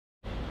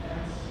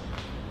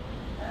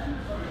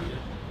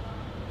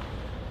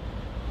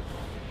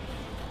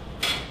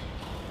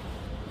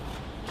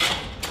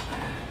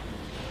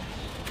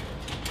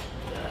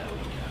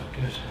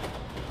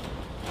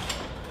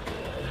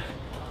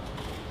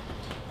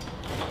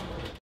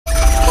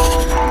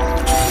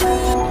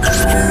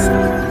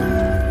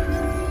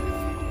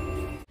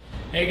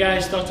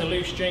Dr.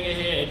 Luke Stringer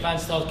here,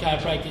 Advanced Health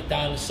Chiropractic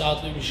down in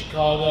South Loop in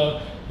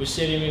Chicago. We're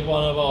sitting with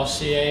one of our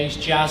CAs,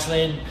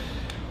 Jasmine.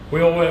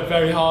 We all work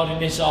very hard in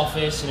this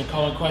office, and a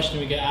common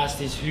question we get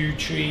asked is who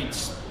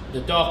treats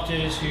the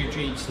doctors, who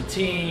treats the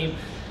team.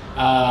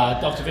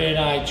 Dr. Veer and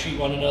I treat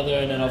one another,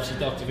 and then obviously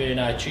Dr. Veer and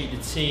I treat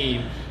the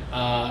team.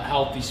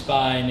 Healthy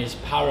spine is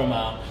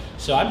paramount.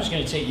 So I'm just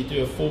going to take you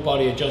through a full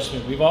body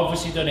adjustment. We've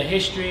obviously done a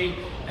history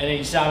and an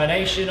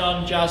examination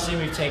on Jasmine.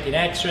 We've taken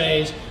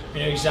x-rays. We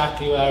know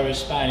exactly where her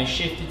spine is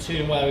shifted to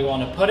and where we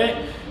want to put it.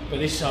 But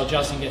this is how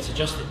Jasmine gets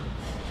adjusted.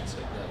 Take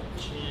that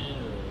chin,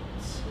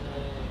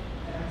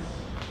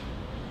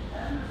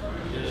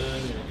 good, we're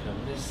going to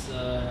come this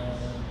side.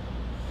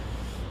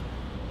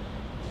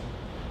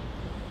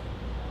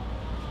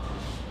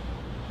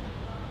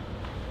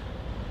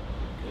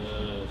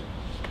 Good.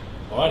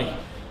 Alrighty.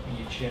 Bring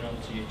your chin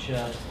onto your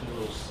chest, do a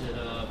little sit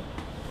up.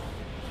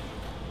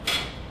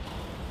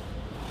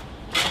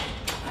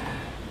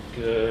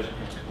 Good.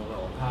 Let's come a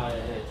little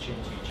higher, head, chin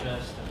to your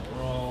chest, and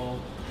roll.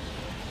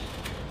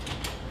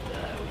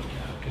 There we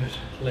go. Good.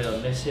 Lay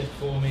on this hip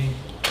for me.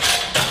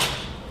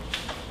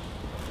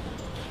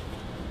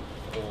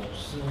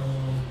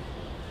 Awesome.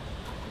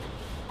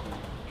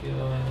 Good.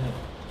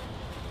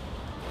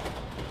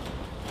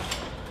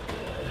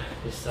 Good.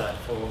 This side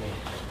for me.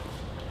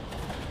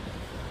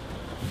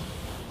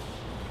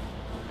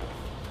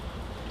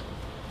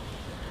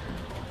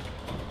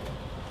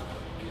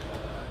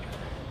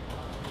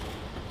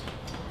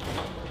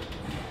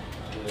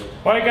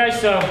 Alright guys,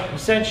 so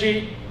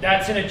essentially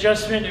that's an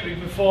adjustment that we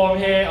perform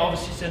here.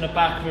 Obviously it's in the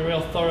back of a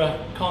real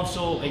thorough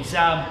consult,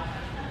 exam,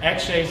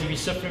 x-rays if you're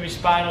suffering with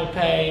spinal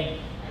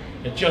pain.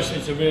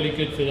 Adjustments are really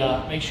good for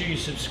that. Make sure you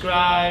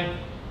subscribe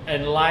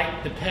and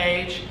like the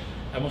page,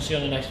 and we'll see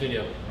you on the next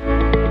video.